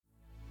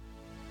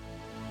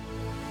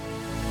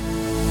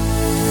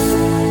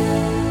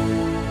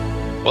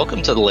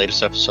Welcome to the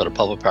latest episode of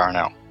Public Power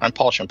Now. I'm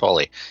Paul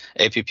Ciampoli,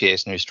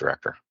 APPA's News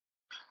Director.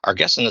 Our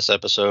guest in this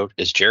episode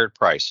is Jared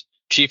Price,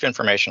 Chief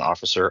Information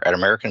Officer at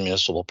American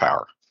Municipal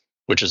Power,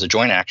 which is a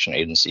joint action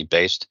agency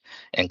based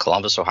in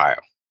Columbus, Ohio.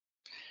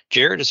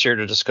 Jared is here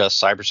to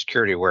discuss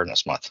Cybersecurity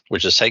Awareness Month,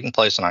 which is taking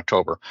place in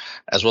October,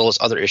 as well as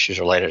other issues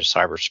related to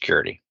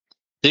cybersecurity.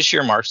 This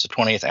year marks the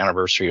 20th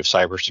anniversary of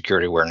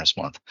Cybersecurity Awareness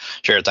Month.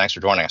 Jared, thanks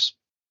for joining us.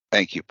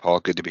 Thank you,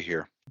 Paul. Good to be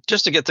here.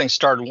 Just to get things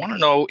started, I want to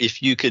know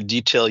if you could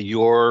detail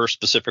your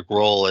specific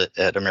role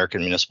at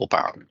American Municipal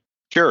Power.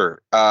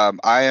 Sure.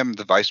 I am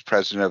the Vice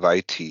President of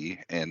IT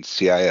and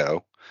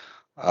CIO.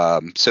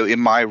 So in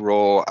my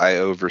role, I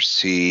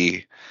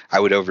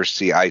would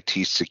oversee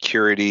IT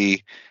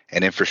security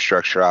and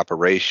infrastructure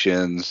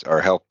operations,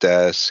 our help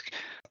desk,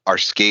 our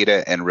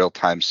SCADA and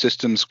real-time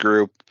systems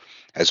group,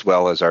 as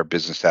well as our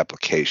business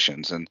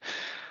applications. And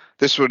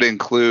this would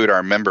include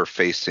our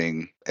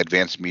member-facing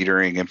advanced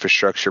metering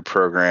infrastructure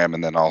program,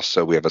 and then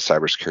also we have a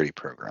cybersecurity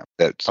program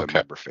that's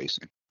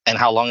member-facing. And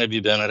how long have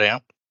you been at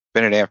AMP?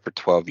 Been at AMP for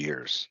 12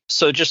 years.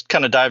 So just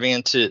kind of diving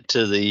into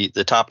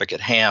the topic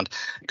at hand,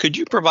 could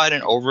you provide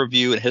an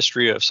overview and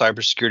history of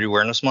Cybersecurity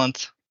Awareness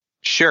Month?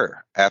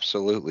 Sure,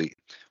 absolutely.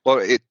 Well,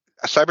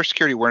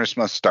 Cybersecurity Awareness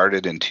Month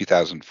started in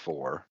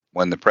 2004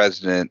 when the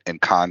President and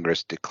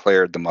Congress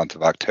declared the month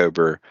of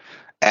October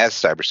as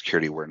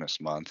Cybersecurity Awareness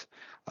Month,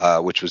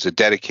 which was a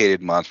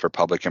dedicated month for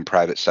public and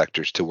private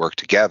sectors to work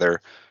together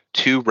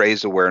to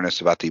raise awareness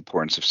about the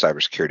importance of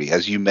cybersecurity.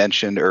 As you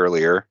mentioned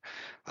earlier,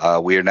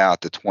 we are now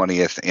at the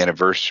 20th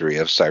anniversary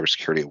of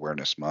Cybersecurity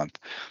Awareness Month,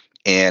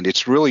 and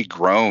it's really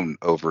grown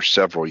over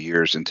several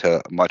years into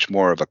much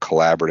more of a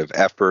collaborative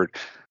effort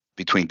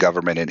between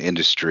government and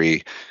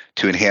industry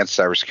to enhance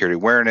cybersecurity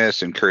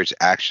awareness, encourage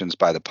actions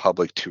by the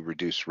public to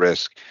reduce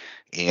risk,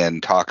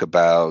 and talk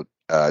about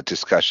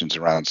discussions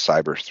around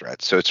cyber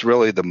threats. So it's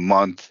really the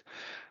month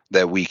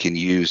that we can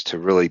use to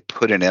really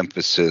put an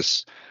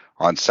emphasis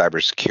on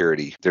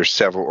cybersecurity. There's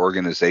several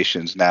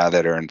organizations now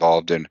that are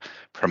involved in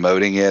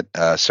promoting it.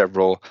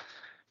 Several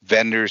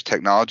vendors,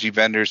 technology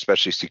vendors,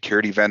 especially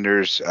security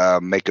vendors,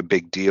 make a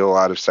big deal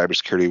out of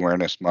Cybersecurity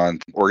Awareness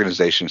Month.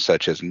 Organizations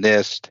such as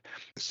NIST,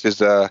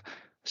 CISA,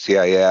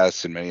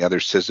 CIS, and many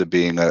others, CISA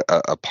being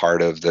a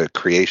part of the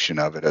creation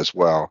of it as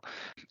well.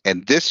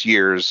 And this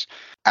year's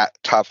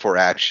top 4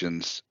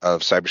 actions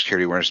of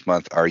Cybersecurity Awareness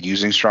Month are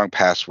using strong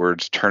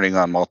passwords, turning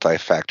on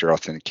multi-factor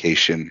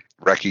authentication,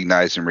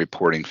 recognizing and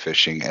reporting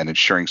phishing, and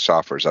ensuring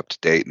software is up to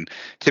date. And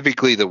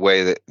typically the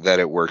way that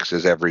it works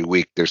is every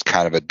week there's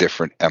kind of a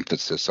different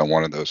emphasis on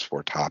one of those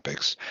 4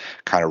 topics,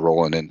 kind of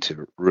rolling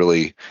into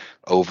really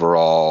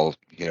overall,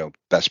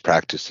 best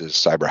practices,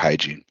 cyber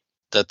hygiene.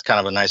 That's kind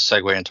of a nice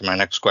segue into my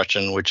next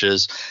question, which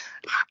is,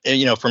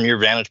 from your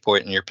vantage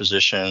point and your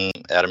position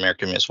at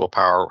American Municipal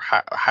Power,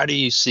 how do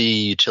you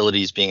see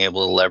utilities being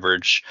able to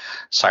leverage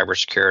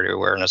Cybersecurity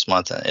Awareness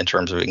Month in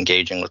terms of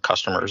engaging with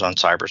customers on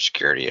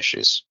cybersecurity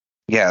issues?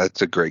 Yeah,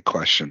 that's a great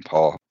question,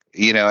 Paul.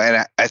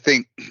 And I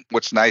think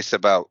what's nice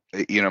about,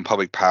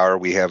 Public Power,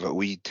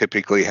 we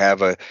typically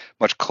have a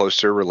much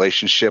closer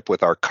relationship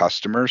with our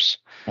customers.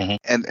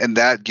 Mm-hmm. And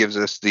that gives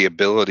us the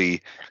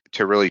ability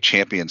to really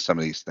champion some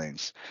of these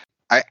things.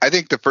 I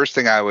think the first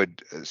thing I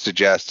would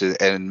suggest,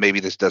 and maybe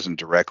this doesn't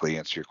directly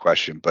answer your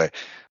question, but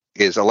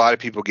is a lot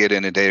of people get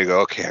in a day to go,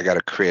 okay, I got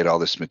to create all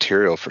this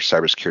material for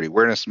Cybersecurity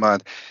Awareness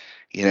Month.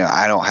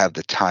 I don't have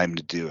the time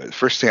to do it. The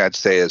first thing I'd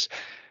say is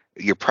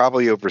you're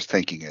probably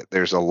overthinking it.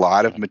 There's a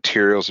lot of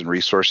materials and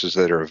resources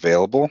that are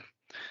available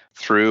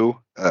through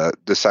the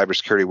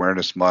Cybersecurity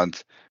Awareness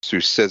Month,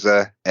 through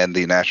CISA and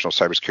the National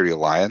Cybersecurity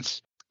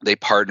Alliance. They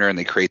partner and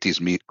they create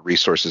these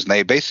resources, and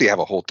they basically have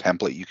a whole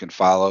template you can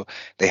follow.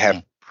 They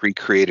have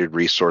pre-created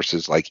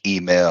resources like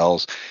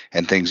emails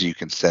and things you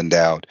can send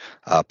out,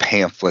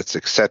 pamphlets,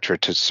 et cetera,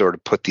 to sort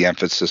of put the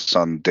emphasis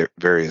on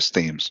various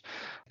themes.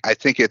 I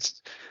think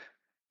it's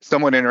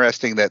somewhat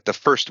interesting that the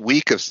first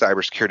week of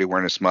Cybersecurity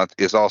Awareness Month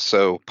is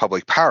also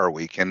Public Power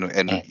Week. And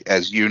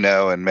as you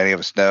know, and many of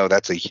us know,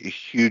 that's a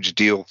huge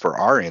deal for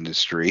our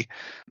industry.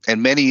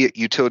 And many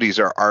utilities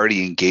are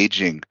already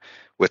engaging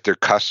with their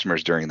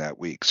customers during that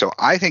week. So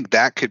I think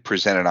that could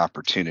present an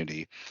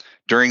opportunity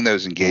during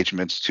those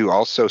engagements to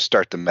also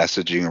start the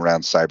messaging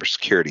around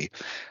cybersecurity.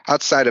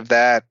 Outside of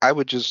that, I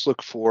would just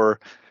look for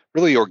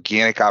really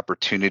organic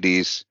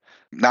opportunities,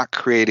 not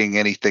creating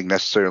anything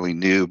necessarily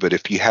new, but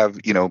if you have,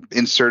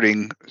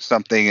 inserting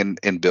something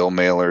in bill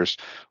mailers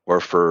or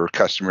for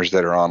customers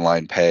that are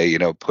online pay,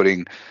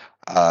 putting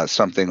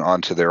something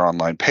onto their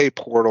online pay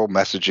portal,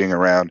 messaging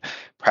around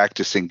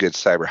practicing good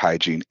cyber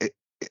hygiene.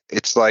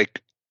 It's like,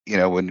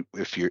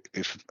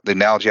 if the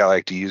analogy I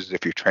like to use is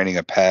if you're training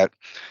a pet,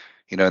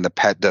 and the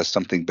pet does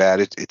something bad,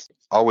 it's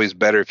always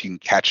better if you can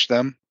catch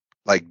them,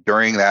 like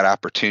during that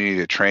opportunity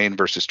to train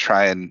versus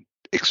try and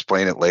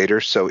explain it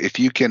later. So if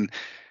you can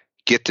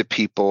get to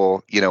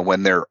people,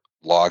 when they're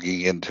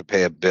logging in to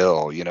pay a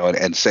bill,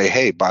 and say,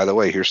 hey, by the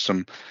way, here's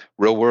some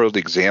real world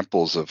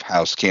examples of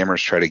how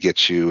scammers try to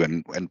get you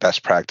and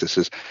best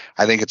practices.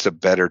 I think it's a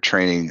better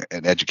training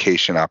and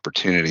education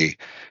opportunity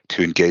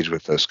to engage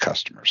with those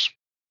customers.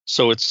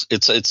 So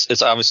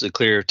it's obviously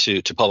clear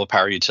to public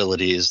power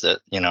utilities that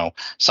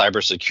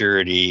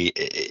cybersecurity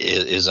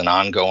is an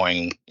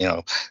ongoing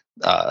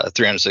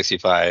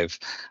 365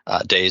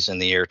 days in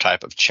the year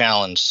type of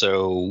challenge.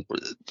 So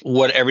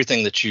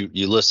everything that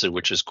you listed,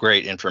 which is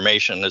great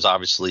information, is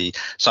obviously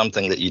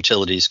something that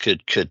utilities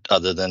could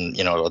other than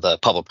the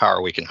public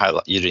power, we can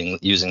highlight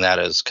using that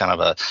as kind of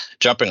a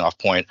jumping off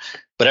point.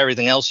 But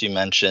everything else you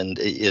mentioned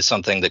is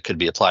something that could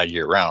be applied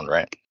year round,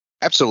 right?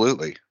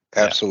 Absolutely.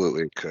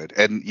 Absolutely, it could.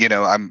 And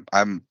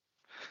I'm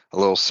a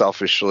little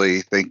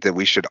selfishly think that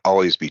we should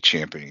always be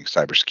championing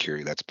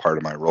cybersecurity. That's part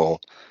of my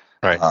role.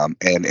 Right.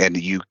 And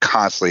you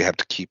constantly have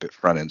to keep it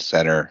front and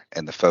center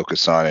and the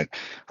focus on it.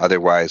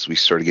 Otherwise, we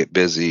sort of get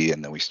busy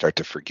and then we start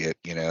to forget,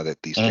 that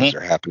these things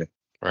are happening.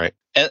 Right.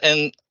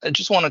 And I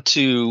just wanted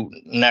to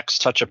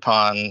next touch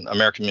upon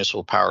American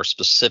Municipal Power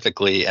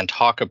specifically and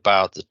talk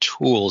about the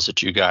tools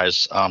that you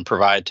guys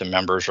provide to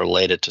members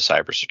related to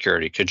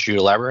cybersecurity. Could you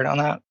elaborate on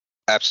that?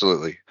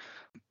 Absolutely.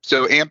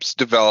 So AMP's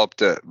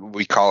developed,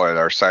 we call it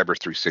our Cyber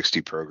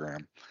 360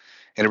 program,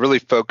 and it really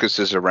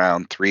focuses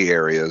around three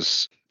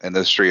areas. And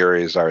those three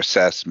areas are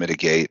assess,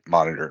 mitigate,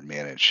 monitor, and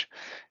manage.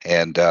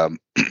 And,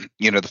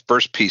 the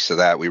first piece of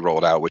that we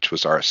rolled out, which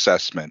was our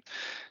assessment.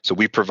 So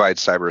we provide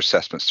cyber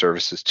assessment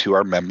services to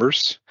our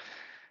members.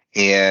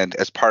 And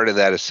as part of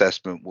that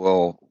assessment,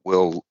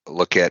 we'll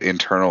look at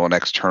internal and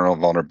external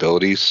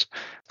vulnerabilities.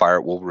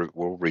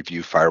 We'll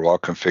review firewall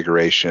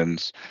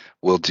configurations.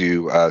 We'll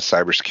do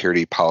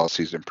cybersecurity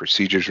policies and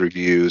procedures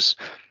reviews,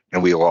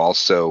 and we will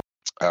also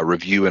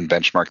review and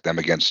benchmark them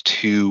against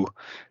two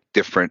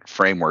different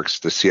frameworks: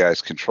 the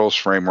CIS controls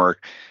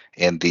framework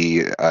and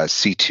the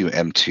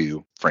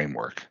C2M2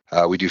 framework.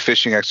 We do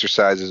phishing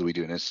exercises, we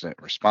do an incident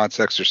response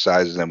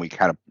exercises, and we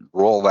kind of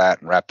roll that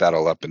and wrap that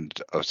all up in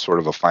a sort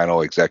of a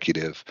final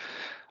executive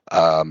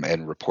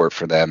and report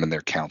for them and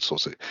their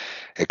councils,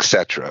 et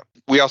cetera.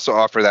 We also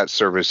offer that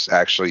service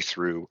actually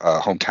through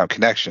Hometown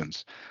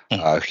Connections,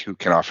 who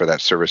can offer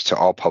that service to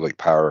all public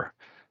power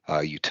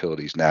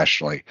utilities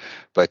nationally.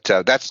 But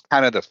that's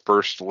kind of the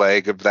first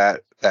leg of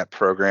that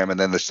program. And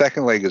then the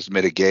second leg is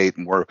mitigate,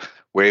 and we're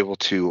able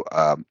to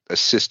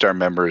assist our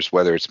members,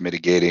 whether it's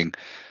mitigating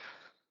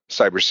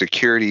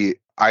cybersecurity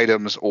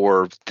items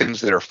or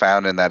things that are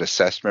found in that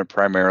assessment.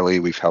 Primarily,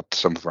 we've helped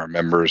some of our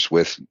members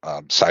with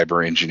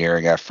cyber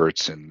engineering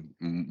efforts and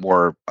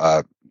more,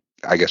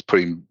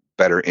 putting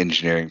better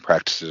engineering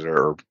practices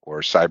or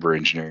cyber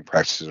engineering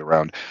practices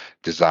around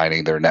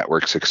designing their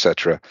networks, et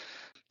cetera.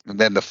 And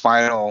then the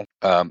final,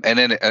 and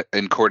then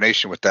in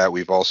coordination with that,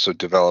 we've also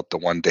developed a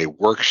one-day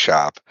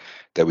workshop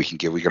that we can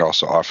give. We can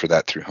also offer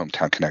that through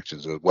Hometown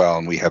Connections as well,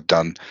 and we have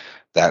done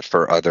that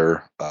for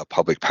other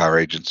public power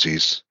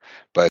agencies.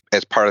 But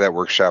as part of that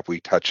workshop, we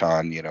touch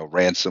on,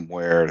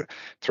 ransomware,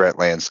 threat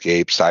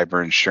landscape,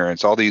 cyber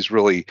insurance, all these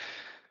really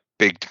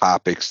big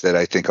topics that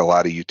I think a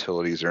lot of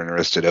utilities are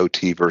interested: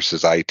 OT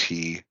versus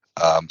IT.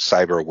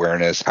 Cyber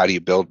awareness, how do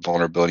you build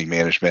vulnerability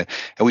management?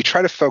 And we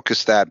try to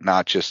focus that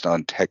not just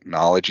on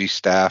technology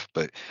staff,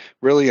 but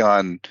really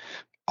on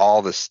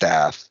all the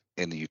staff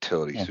in the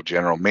utility. So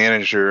general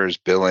managers,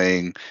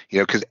 billing,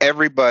 because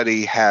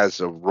everybody has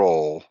a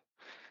role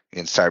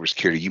in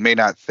cybersecurity. You may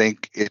not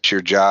think it's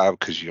your job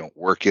because you don't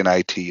work in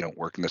IT, you don't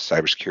work in the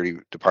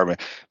cybersecurity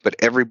department, but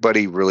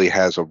everybody really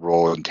has a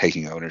role in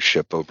taking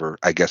ownership over,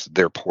 I guess,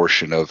 their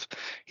portion of,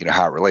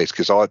 how it relates.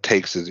 Because all it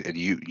takes is, and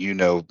you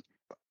know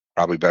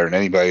probably better than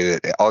anybody,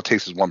 that all it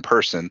takes is one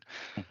person,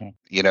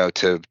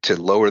 to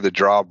lower the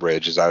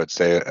drawbridge, as I would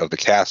say, of the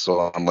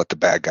castle and let the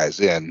bad guys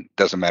in.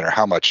 Doesn't matter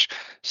how much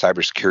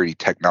cybersecurity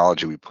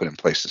technology we put in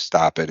place to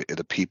stop it.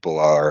 The people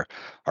are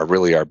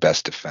really our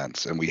best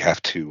defense, and we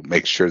have to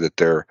make sure that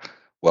they're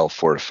well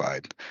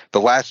fortified. The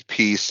last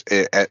piece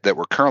that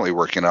we're currently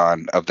working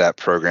on of that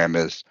program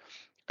is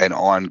an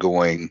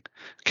ongoing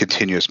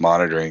continuous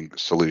monitoring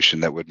solution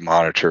that would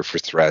monitor for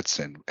threats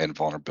and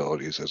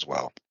vulnerabilities as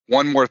well.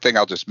 One more thing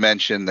I'll just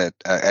mention that,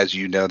 as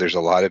you know, there's a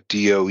lot of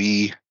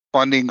DOE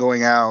funding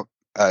going out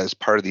as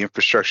part of the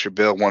infrastructure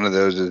bill. One of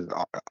those is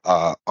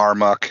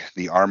RMUC,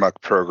 the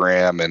RMUC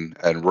program,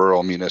 and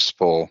rural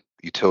municipal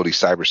utility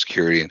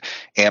cybersecurity. And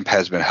AMP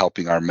has been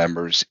helping our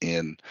members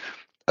in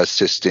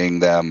assisting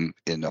them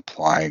in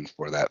applying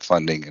for that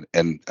funding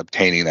and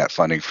obtaining that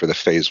funding for the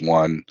phase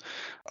one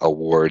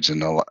awards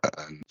and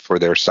for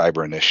their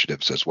cyber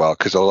initiatives as well.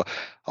 Because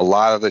a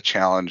lot of the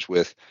challenge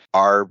with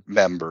our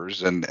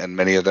members, and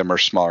many of them are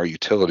smaller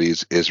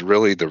utilities, is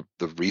really the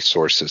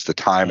resources, the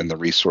time and the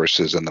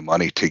resources and the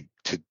money to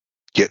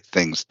get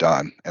things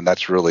done. And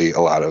that's really a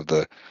lot of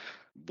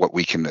what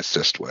we can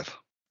assist with.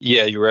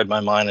 Yeah, you read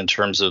my mind in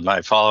terms of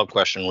my follow-up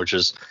question, which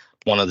is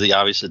one of the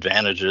obvious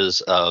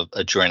advantages of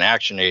a joint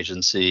action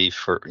agency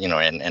for,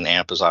 and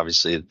AMP is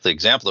obviously the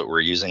example that we're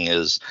using,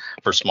 is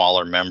for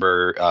smaller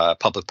member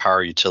public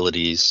power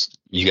utilities.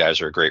 You guys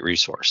are a great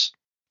resource.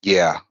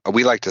 Yeah,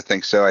 we like to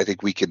think so. I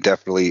think we can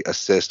definitely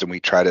assist, and we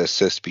try to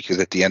assist because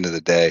at the end of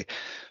the day,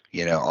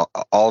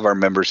 all of our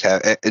members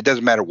have, it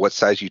doesn't matter what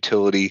size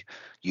utility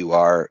you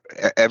are,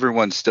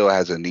 everyone still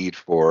has a need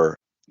for,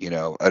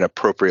 an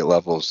appropriate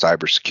level of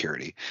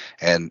cybersecurity.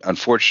 And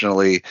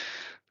unfortunately,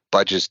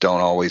 budgets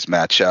don't always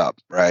match up,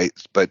 right?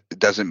 But it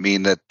doesn't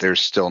mean that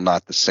there's still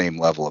not the same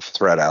level of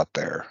threat out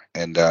there.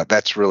 And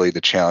that's really the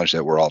challenge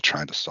that we're all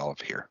trying to solve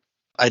here.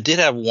 I did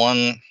have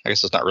one, I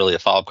guess it's not really a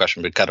follow-up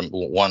question, but kind of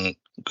one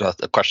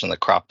a question that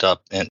cropped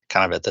up and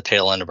kind of at the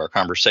tail end of our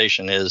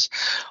conversation is,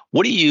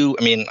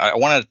 I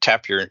want to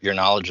tap your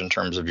knowledge in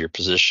terms of your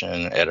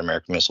position at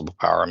American Municipal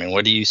Power. I mean,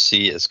 what do you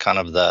see as kind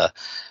of the,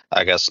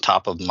 I guess,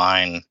 top of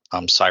mind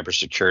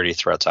cybersecurity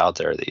threats out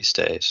there these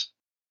days?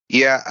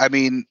 Yeah, I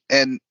mean,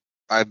 and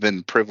I've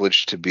been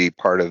privileged to be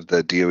part of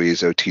the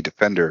DOE's OT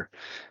Defender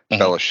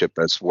Fellowship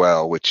as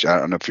well, which I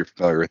don't know if you're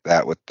familiar with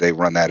that. They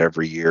run that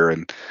every year,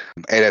 and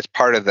as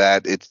part of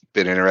that, it's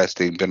been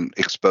interesting. Been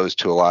exposed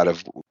to a lot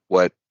of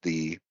what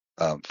the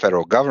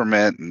federal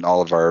government and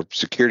all of our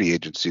security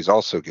agencies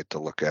also get to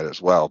look at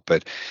as well.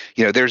 But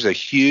there's a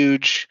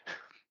huge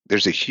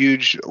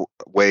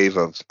wave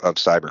of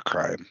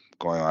cybercrime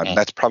going on. And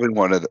that's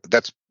probably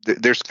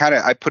there's kind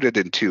of, I put it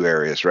in two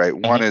areas, right?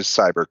 One is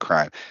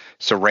cybercrime,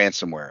 so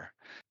ransomware.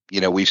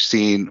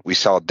 We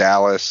saw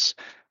Dallas.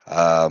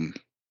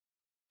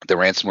 The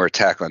ransomware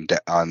attack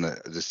on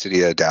the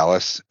city of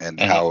Dallas and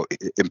how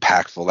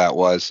impactful that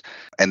was.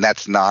 And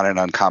that's not an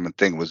uncommon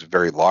thing. It was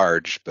very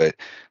large, but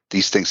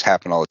these things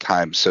happen all the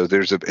time. So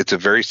it's a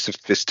very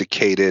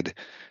sophisticated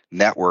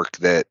network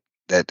that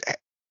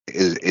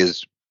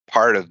is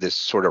part of this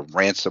sort of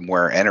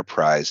ransomware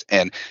enterprise,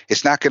 and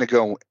it's not going to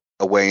go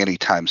away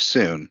anytime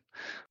soon.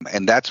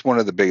 And that's one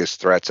of the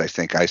biggest threats I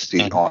think I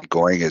see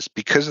ongoing, is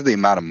because of the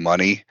amount of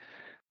money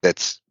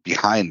that's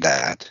behind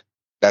that.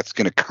 That's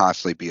going to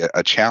constantly be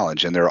a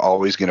challenge, and they're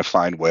always going to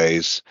find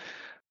ways,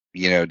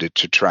 to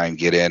try and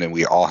get in, and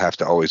we all have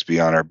to always be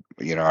on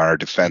our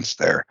defense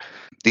there.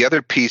 The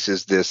other piece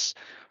is this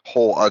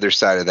whole other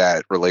side of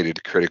that related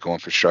to critical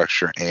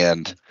infrastructure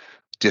and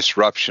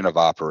disruption of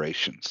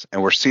operations,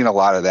 and we're seeing a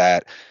lot of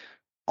that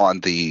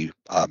on the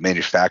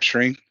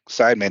manufacturing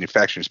side.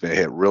 Manufacturing's been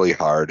hit really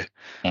hard.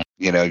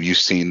 You've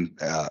seen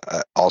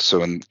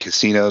also in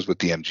casinos with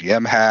the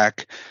MGM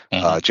hack,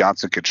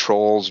 Johnson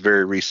Controls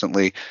very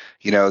recently.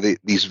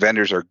 These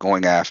vendors are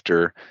going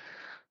after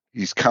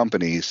these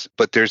companies,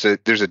 but there's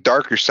a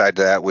darker side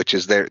to that, which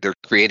is they're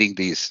creating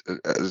these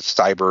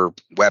cyber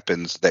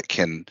weapons that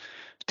can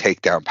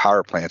take down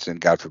power plants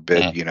and, God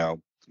forbid,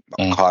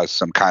 cause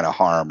some kind of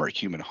harm or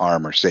human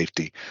harm or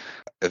safety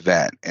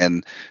event.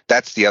 And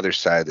that's the other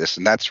side of this,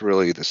 and that's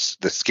really the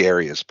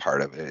scariest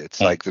part of it.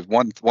 It's like the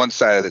one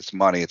side of it's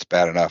money, it's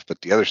bad enough, but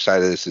the other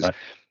side of this is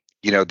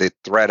the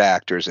threat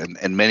actors,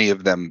 and many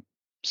of them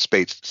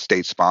state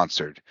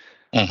sponsored,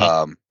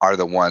 are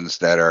the ones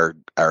that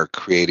are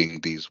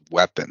creating these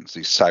weapons,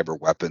 these cyber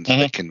weapons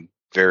that can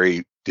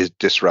very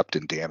disrupt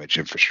and damage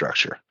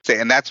infrastructure.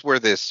 And that's where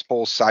this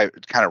whole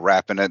kind of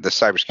wrapping it, the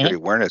cybersecurity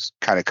awareness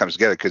kind of comes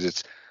together, because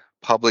it's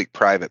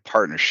public-private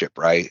partnership,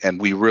 right?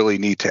 And we really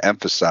need to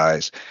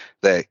emphasize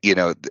that,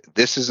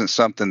 this isn't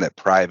something that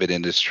private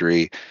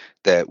industry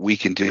that we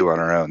can do on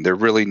our own. There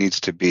really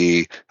needs to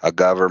be a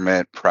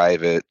government,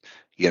 private,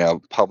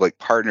 public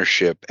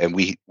partnership, and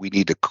we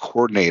need to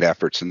coordinate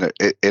efforts. And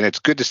it's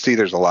good to see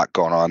there's a lot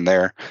going on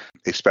there,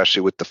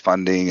 especially with the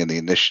funding and the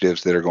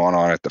initiatives that are going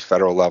on at the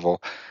federal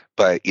level.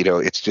 But,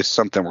 it's just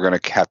something we're going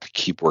to have to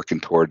keep working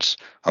towards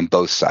on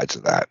both sides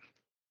of that.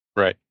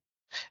 Right.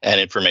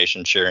 And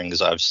information sharing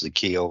is obviously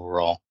key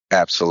overall.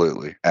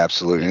 Absolutely.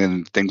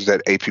 And things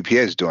that APPA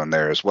is doing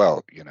there as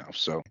well,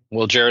 so.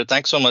 Well, Jared,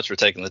 thanks so much for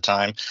taking the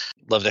time.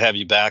 Love to have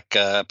you back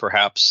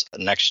perhaps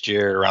next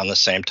year around the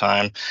same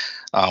time,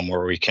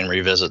 where we can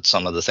revisit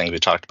some of the things we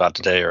talked about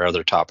today or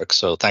other topics.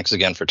 So thanks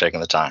again for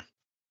taking the time.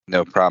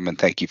 No problem. And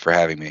thank you for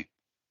having me.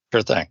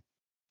 Sure thing.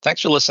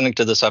 Thanks for listening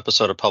to this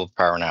episode of Public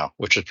Power Now,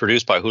 which is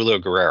produced by Julio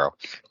Guerrero,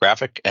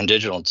 graphic and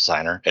digital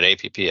designer at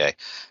APPA.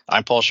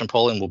 I'm Paul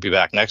Chiampoli, and we'll be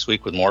back next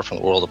week with more from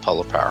the world of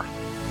public power.